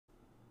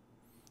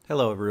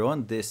Hello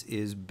everyone, this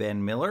is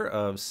Ben Miller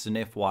of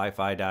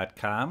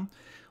sniffwifi.com.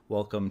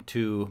 Welcome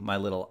to my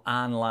little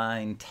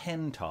online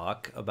 10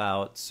 talk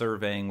about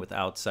surveying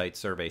without site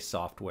survey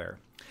software.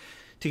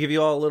 To give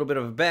you all a little bit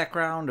of a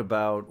background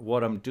about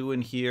what I'm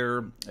doing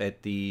here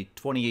at the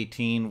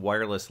 2018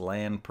 Wireless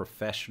LAN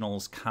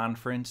Professionals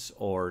Conference,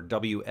 or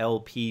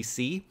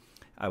WLPC,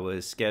 I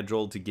was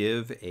scheduled to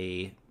give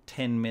a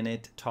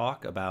 10-minute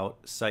talk about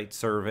site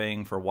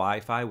surveying for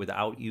Wi-Fi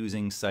without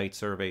using site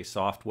survey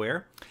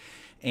software.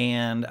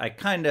 And I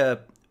kind of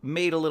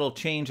made a little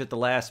change at the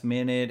last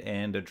minute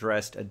and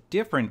addressed a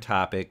different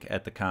topic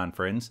at the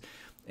conference.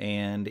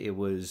 And it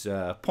was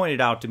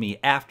pointed out to me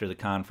after the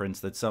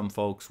conference that some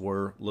folks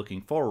were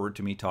looking forward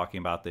to me talking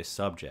about this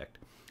subject.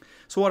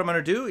 So what I'm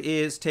going to do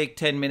is take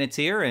 10 minutes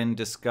here and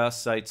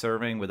discuss site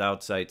surveying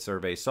without site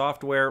survey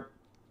software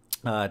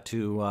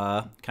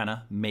to kind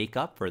of make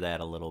up for that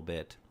a little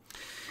bit.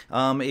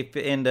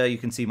 You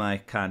can see my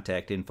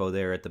contact info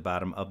there at the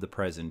bottom of the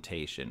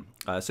presentation.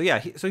 So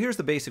here's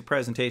the basic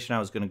presentation I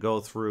was going to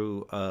go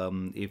through.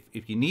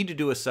 If you need to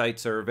do a site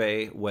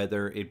survey,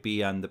 whether it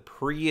be on the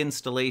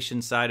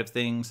pre-installation side of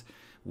things,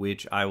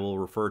 which I will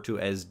refer to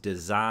as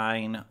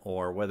design,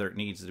 or whether it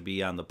needs to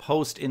be on the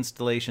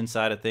post-installation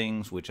side of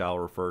things, which I'll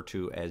refer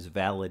to as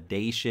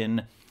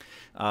validation,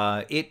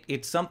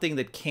 it's something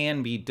that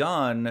can be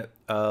done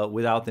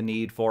without the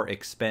need for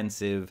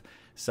expensive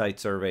site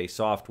survey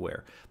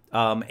software.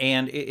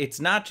 And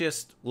it's not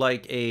just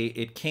like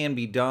it can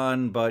be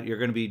done, but you're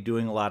going to be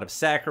doing a lot of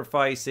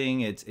sacrificing.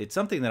 It's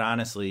something that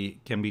honestly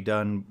can be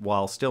done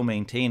while still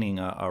maintaining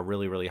a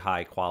really, really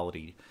high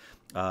quality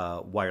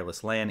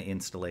wireless LAN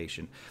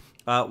installation.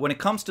 When it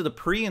comes to the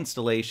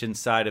pre-installation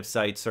side of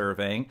site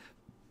surveying,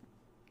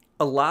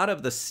 a lot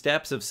of the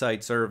steps of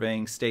site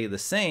surveying stay the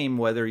same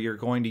whether you're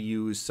going to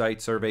use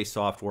site survey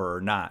software or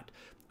not.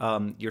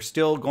 You're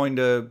still going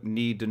to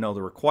need to know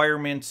the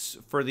requirements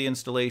for the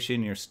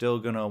installation. You're still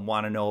going to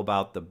want to know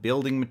about the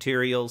building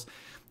materials.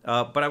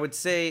 But I would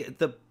say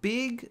the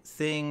big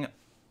thing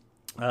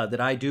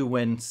that I do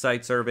when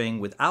site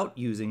surveying without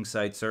using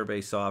site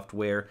survey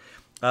software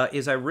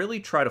is I really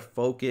try to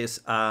focus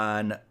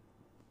on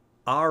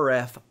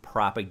RF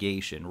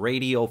propagation,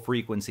 radio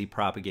frequency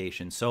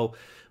propagation. So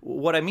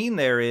what I mean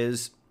there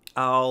is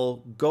I'll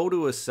go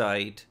to a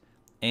site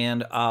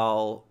and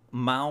I'll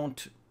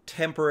mount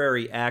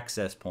temporary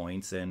access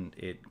points, and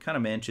it kind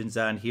of mentions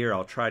on here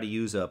I'll try to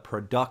use a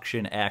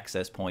production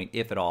access point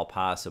if at all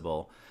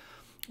possible.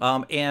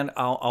 And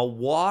I'll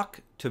walk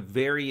to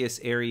various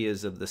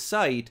areas of the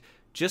site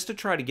just to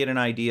try to get an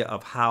idea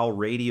of how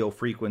radio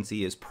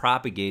frequency is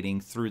propagating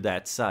through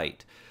that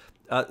site.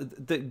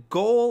 The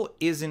goal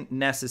isn't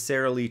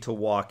necessarily to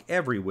walk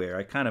everywhere.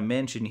 I kind of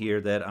mentioned here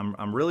that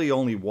I'm really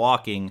only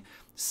walking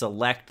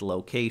select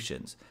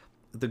locations.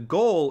 The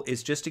goal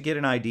is just to get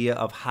an idea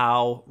of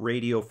how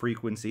radio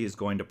frequency is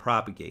going to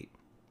propagate.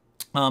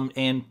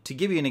 And to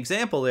give you an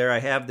example there, I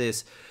have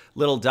this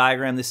little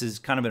diagram. This is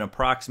kind of an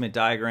approximate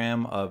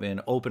diagram of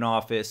an open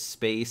office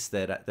space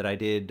that I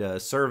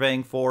did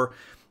surveying for.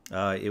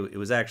 It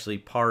was actually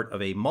part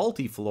of a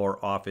multi-floor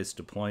office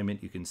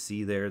deployment. You can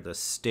see there the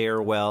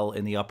stairwell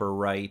in the upper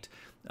right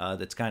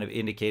that's kind of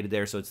indicated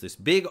there. So it's this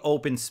big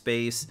open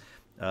space.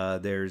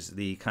 There's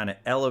the kind of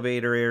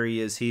elevator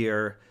areas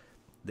here.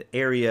 The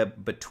area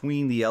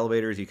between the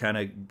elevators, you kind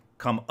of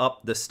come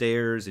up the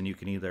stairs and you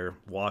can either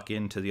walk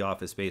into the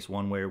office space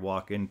one way or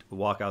walk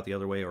out the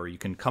other way, or you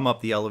can come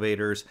up the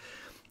elevators,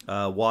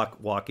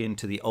 walk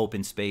into the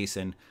open space,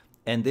 and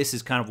this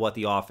is kind of what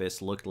the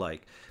office looked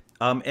like.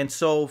 And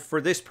so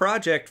for this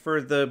project, for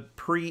the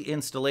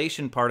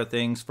pre-installation part of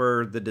things,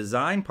 for the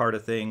design part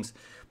of things,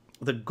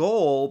 the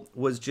goal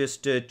was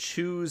just to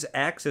choose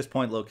access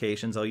point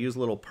locations. I'll use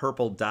little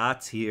purple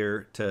dots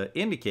here to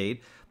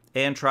indicate,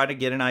 and try to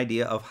get an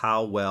idea of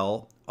how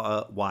well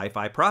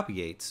Wi-Fi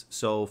propagates.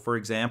 So for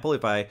example,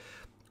 if I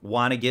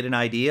want to get an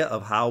idea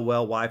of how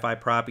well Wi-Fi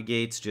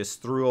propagates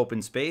just through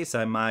open space,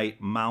 I might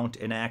mount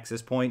an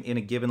access point in a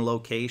given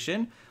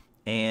location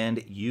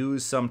and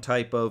use some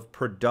type of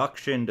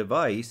production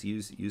device,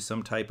 use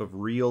some type of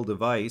real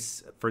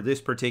device. For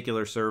this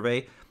particular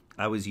survey,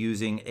 I was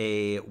using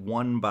a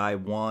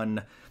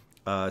 1x1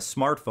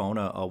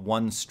 smartphone, a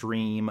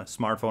one-stream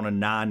smartphone, a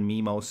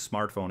non-MIMO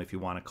smartphone, if you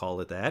want to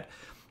call it that.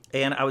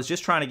 And I was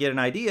just trying to get an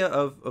idea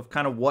of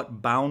kind of what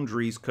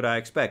boundaries could I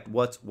expect.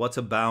 What's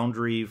a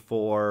boundary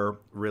for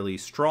really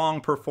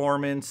strong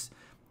performance?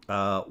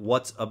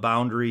 What's a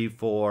boundary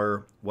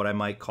for what I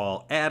might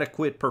call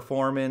adequate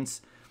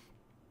performance?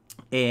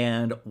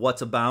 And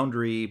what's a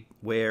boundary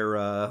where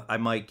I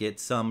might get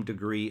some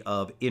degree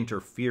of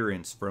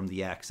interference from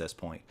the access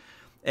point?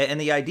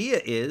 And the idea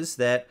is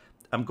that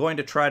I'm going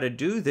to try to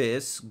do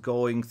this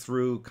going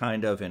through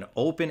kind of an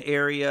open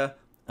area.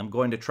 I'm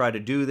going to try to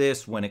do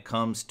this when it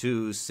comes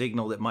to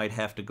signal that might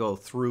have to go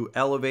through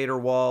elevator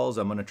walls.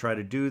 I'm going to try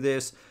to do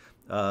this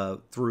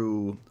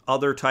through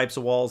other types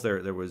of walls.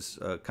 There was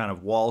a kind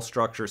of wall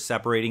structure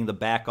separating the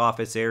back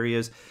office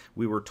areas.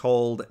 We were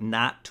told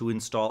not to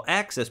install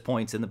access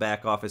points in the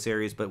back office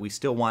areas, but we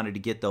still wanted to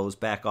get those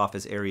back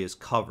office areas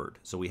covered.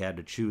 So we had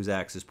to choose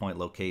access point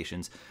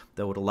locations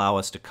that would allow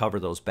us to cover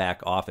those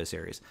back office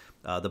areas.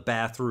 The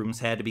bathrooms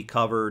had to be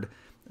covered.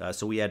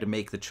 So we had to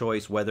make the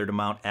choice whether to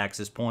mount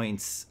access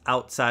points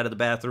outside of the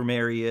bathroom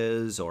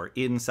areas or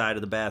inside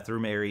of the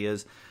bathroom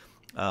areas.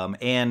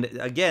 And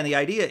again, the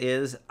idea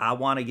is I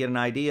want to get an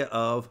idea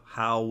of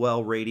how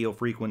well radio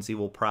frequency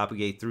will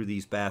propagate through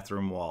these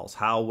bathroom walls.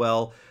 How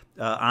well,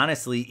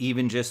 honestly,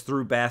 even just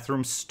through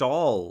bathroom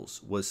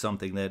stalls was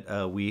something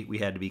that we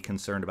had to be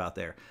concerned about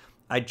there.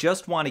 I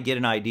just want to get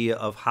an idea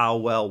of how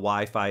well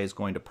Wi-Fi is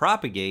going to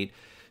propagate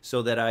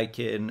so that I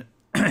can,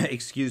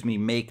 excuse me,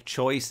 make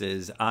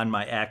choices on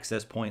my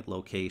access point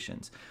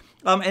locations.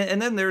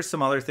 And then there's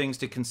some other things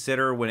to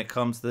consider when it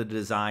comes to the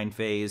design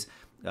phase.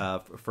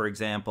 For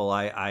example,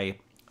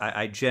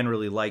 I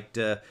generally like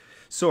to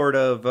sort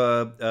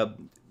of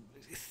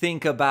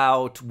think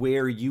about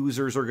where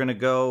users are going to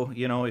go.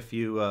 You know,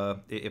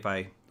 if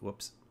I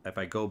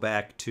go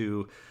back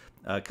to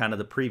kind of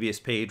the previous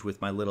page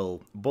with my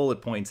little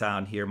bullet points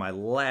on here, my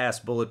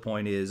last bullet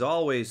point is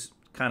always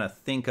kind of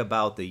think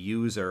about the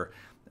user.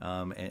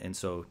 And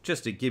so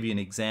just to give you an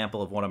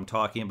example of what I'm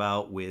talking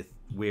about with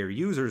where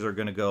users are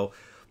going to go,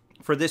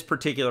 for this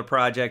particular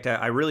project,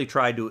 I really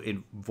tried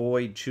to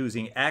avoid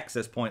choosing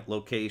access point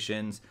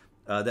locations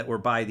that were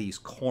by these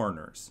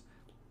corners,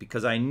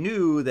 because I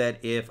knew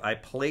that if I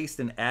placed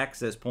an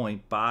access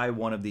point by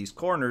one of these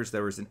corners,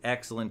 there was an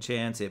excellent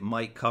chance it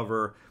might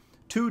cover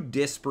two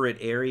disparate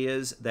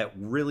areas that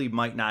really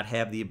might not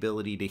have the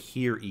ability to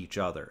hear each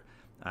other.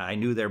 I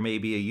knew there may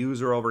be a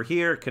user over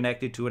here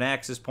connected to an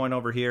access point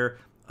over here,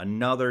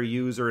 another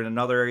user in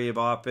another area of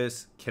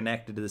office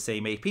connected to the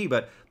same AP,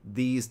 but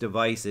these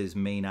devices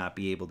may not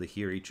be able to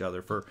hear each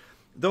other. For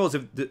those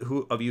of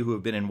you who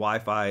have been in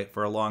Wi-Fi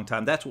for a long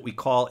time, that's what we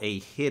call a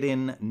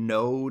hidden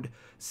node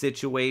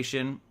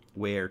situation,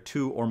 where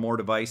two or more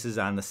devices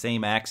on the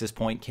same access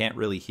point can't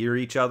really hear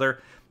each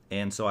other.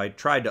 And so I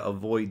tried to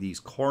avoid these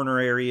corner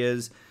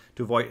areas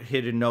to avoid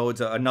hidden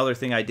nodes. Another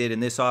thing I did in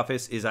this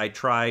office is I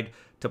tried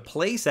to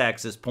place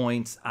access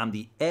points on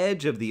the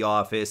edge of the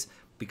office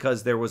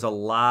because there was a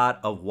lot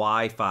of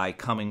Wi-Fi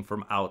coming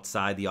from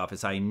outside the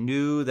office. I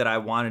knew that I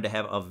wanted to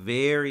have a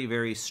very,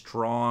 very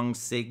strong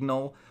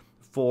signal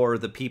for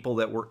the people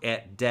that were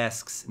at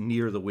desks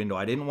near the window.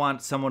 I didn't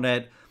want someone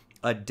at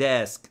a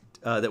desk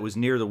that was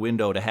near the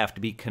window to have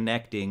to be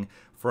connecting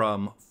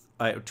from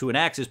to an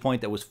access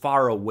point that was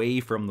far away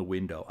from the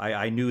window.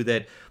 I knew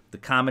that the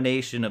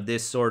combination of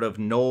this sort of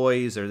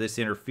noise or this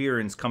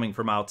interference coming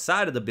from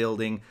outside of the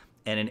building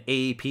and an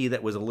AAP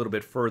that was a little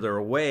bit further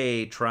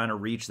away trying to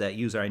reach that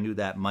user, I knew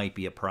that might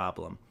be a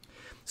problem.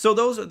 So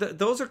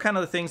those are kind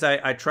of the things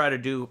I try to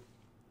do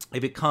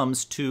if it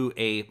comes to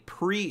a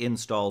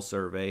pre-install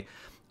survey.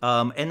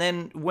 And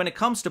then when it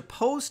comes to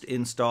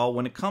post-install,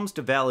 when it comes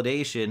to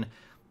validation,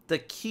 the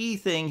key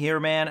thing here,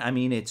 man, I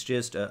mean, it's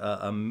just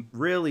a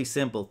really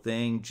simple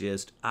thing.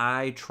 Just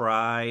I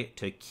try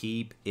to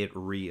keep it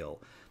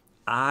real.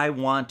 I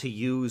want to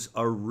use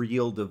a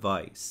real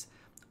device.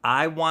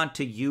 I want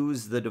to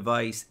use the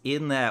device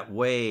in that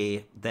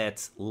way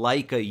that's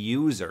like a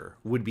user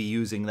would be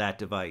using that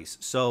device.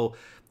 So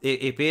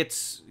if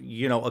it's,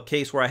 you know, a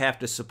case where I have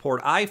to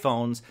support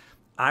iPhones,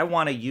 I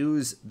want to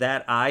use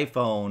that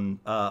iPhone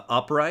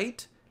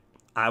upright.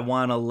 I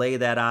want to lay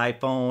that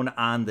iPhone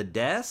on the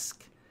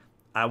desk.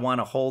 I want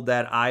to hold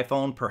that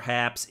iPhone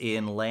perhaps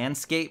in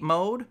landscape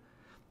mode.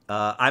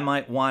 I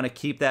might want to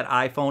keep that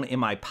iPhone in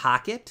my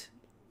pocket.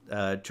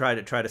 Try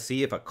to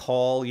see if a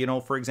call, you know,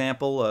 for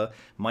example,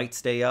 might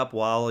stay up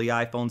while the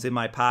iPhone's in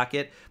my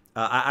pocket.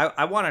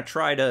 I want to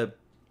try to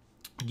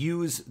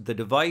use the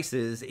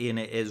devices in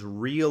as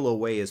real a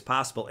way as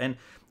possible. And,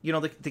 you know,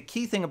 the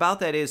key thing about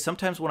that is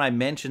sometimes when I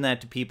mention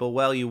that to people,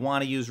 well, you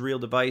want to use real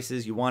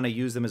devices, you want to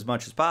use them as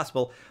much as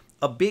possible.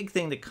 A big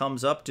thing that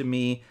comes up to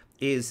me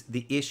is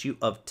the issue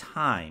of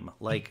time.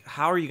 Like,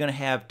 how are you going to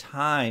have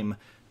time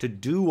to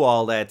do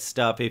all that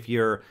stuff if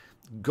you're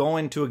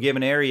going to a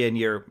given area and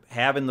you're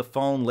having the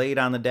phone laid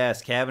on the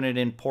desk, having it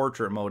in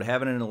portrait mode,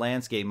 having it in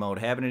landscape mode,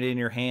 having it in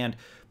your hand,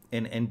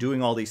 and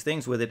doing all these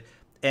things with it.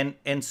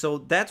 And so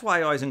that's why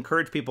I always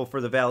encourage people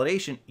for the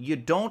validation. You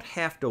don't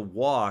have to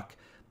walk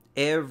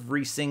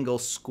every single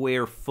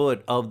square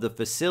foot of the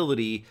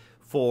facility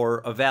for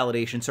a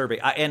validation survey.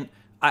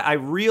 I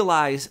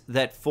realize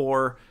that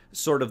for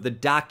sort of the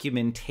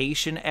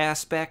documentation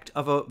aspect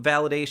of a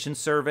validation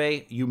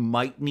survey, you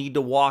might need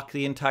to walk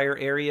the entire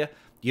area,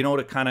 you know,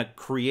 to kind of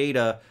create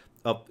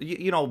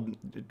you know,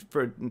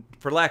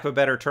 for lack of a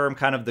better term,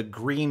 kind of the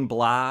green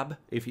blob.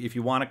 If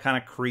you want to kind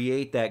of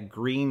create that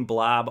green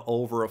blob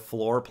over a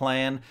floor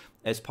plan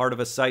as part of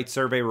a site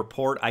survey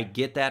report, I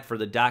get that. For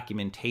the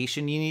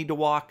documentation, you need to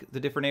walk the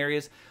different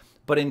areas.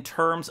 But in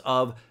terms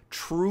of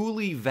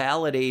truly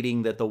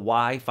validating that the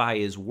Wi-Fi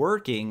is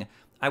working,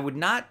 I would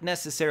not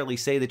necessarily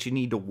say that you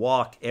need to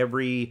walk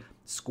every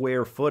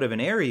square foot of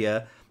an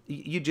area.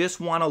 You just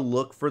want to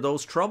look for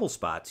those trouble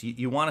spots.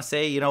 You want to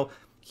say,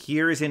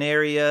 here's an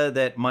area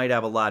that might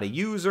have a lot of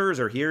users,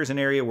 or here's an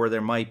area where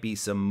there might be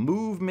some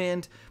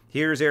movement.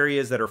 Here's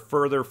areas that are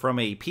further from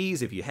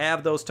APs if you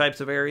have those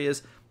types of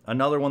areas.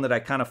 Another one that I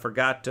kind of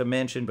forgot to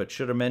mention but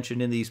should have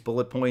mentioned in these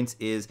bullet points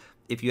is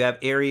if you have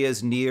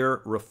areas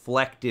near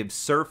reflective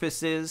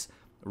surfaces.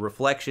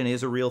 Reflection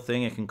is a real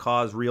thing. It can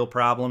cause real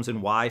problems in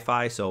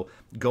Wi-Fi, so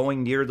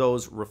going near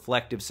those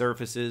reflective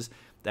surfaces,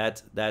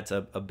 that's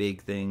a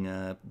big thing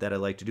that I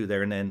like to do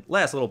there. And then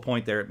last little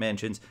point there, it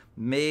mentions,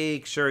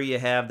 make sure you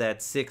have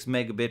that 6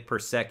 megabit per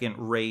second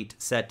rate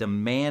set to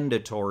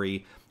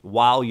mandatory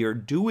while you're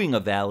doing a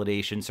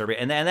validation survey.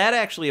 And that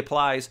actually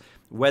applies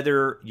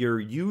whether you're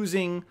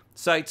using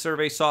site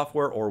survey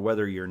software or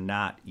whether you're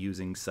not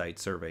using site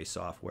survey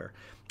software.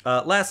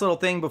 Last little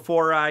thing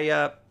before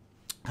I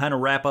kind of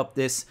wrap up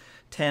this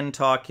 10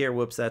 talk here.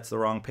 Whoops, that's the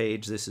wrong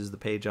page. This is the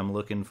page I'm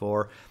looking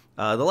for.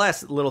 The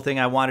last little thing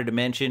I wanted to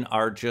mention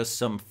are just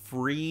some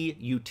free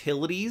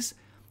utilities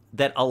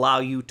that allow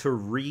you to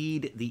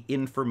read the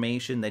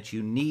information that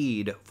you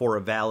need for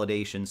a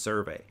validation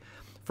survey.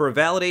 For a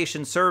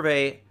validation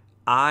survey,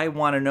 I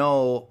want to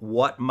know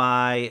what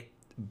my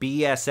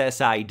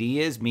BSS ID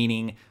is,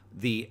 meaning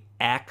the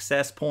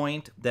access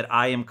point that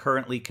I am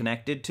currently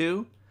connected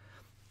to.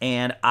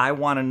 And I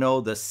want to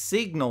know the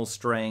signal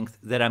strength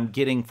that I'm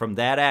getting from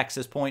that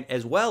access point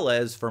as well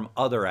as from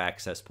other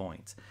access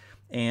points.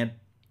 And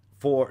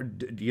for,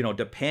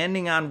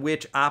 depending on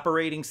which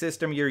operating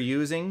system you're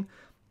using,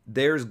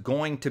 there's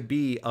going to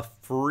be a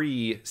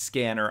free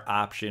scanner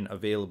option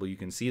available. You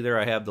can see there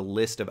I have the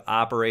list of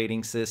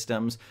operating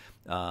systems,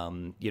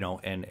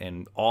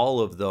 and all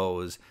of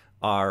those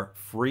are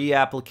free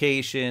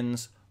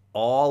applications.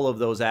 All of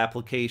those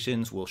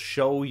applications will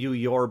show you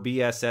your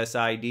BSS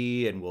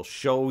ID and will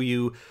show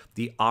you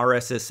the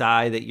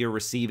RSSI that you're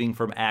receiving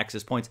from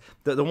access points.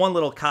 The one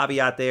little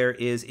caveat there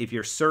is if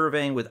you're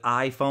surveying with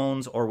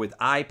iPhones or with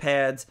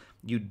iPads,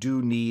 you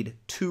do need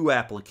 2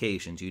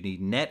 applications. You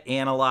need Net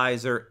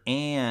Analyzer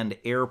and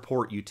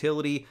Airport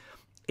Utility.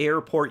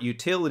 Airport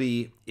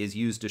Utility is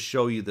used to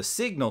show you the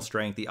signal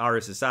strength, the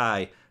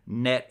RSSI.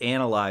 Net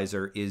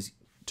Analyzer is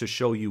to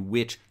show you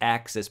which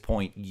access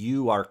point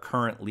you are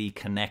currently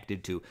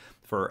connected to.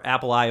 For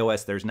Apple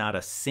iOS, there's not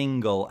a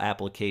single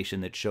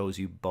application that shows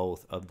you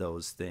both of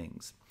those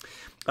things.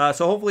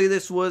 So hopefully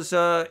this was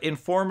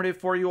informative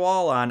for you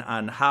all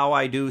on how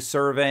I do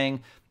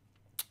surveying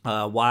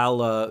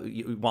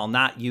while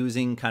not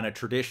using kind of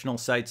traditional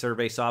site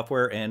survey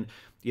software. And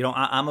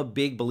I'm a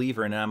big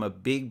believer, and I'm a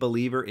big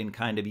believer in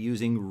kind of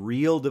using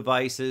real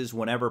devices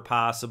whenever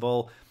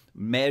possible,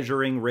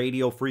 measuring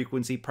radio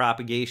frequency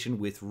propagation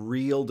with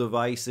real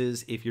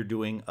devices if you're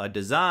doing a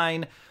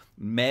design,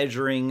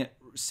 measuring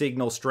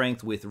signal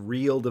strength with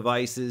real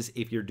devices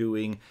if you're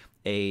doing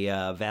a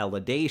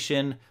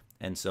validation.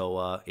 And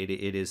so it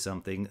is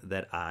something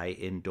that I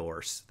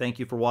endorse. Thank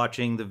you for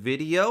watching the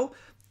video,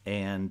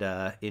 and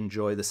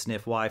enjoy the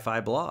SNF Wi-Fi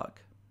blog.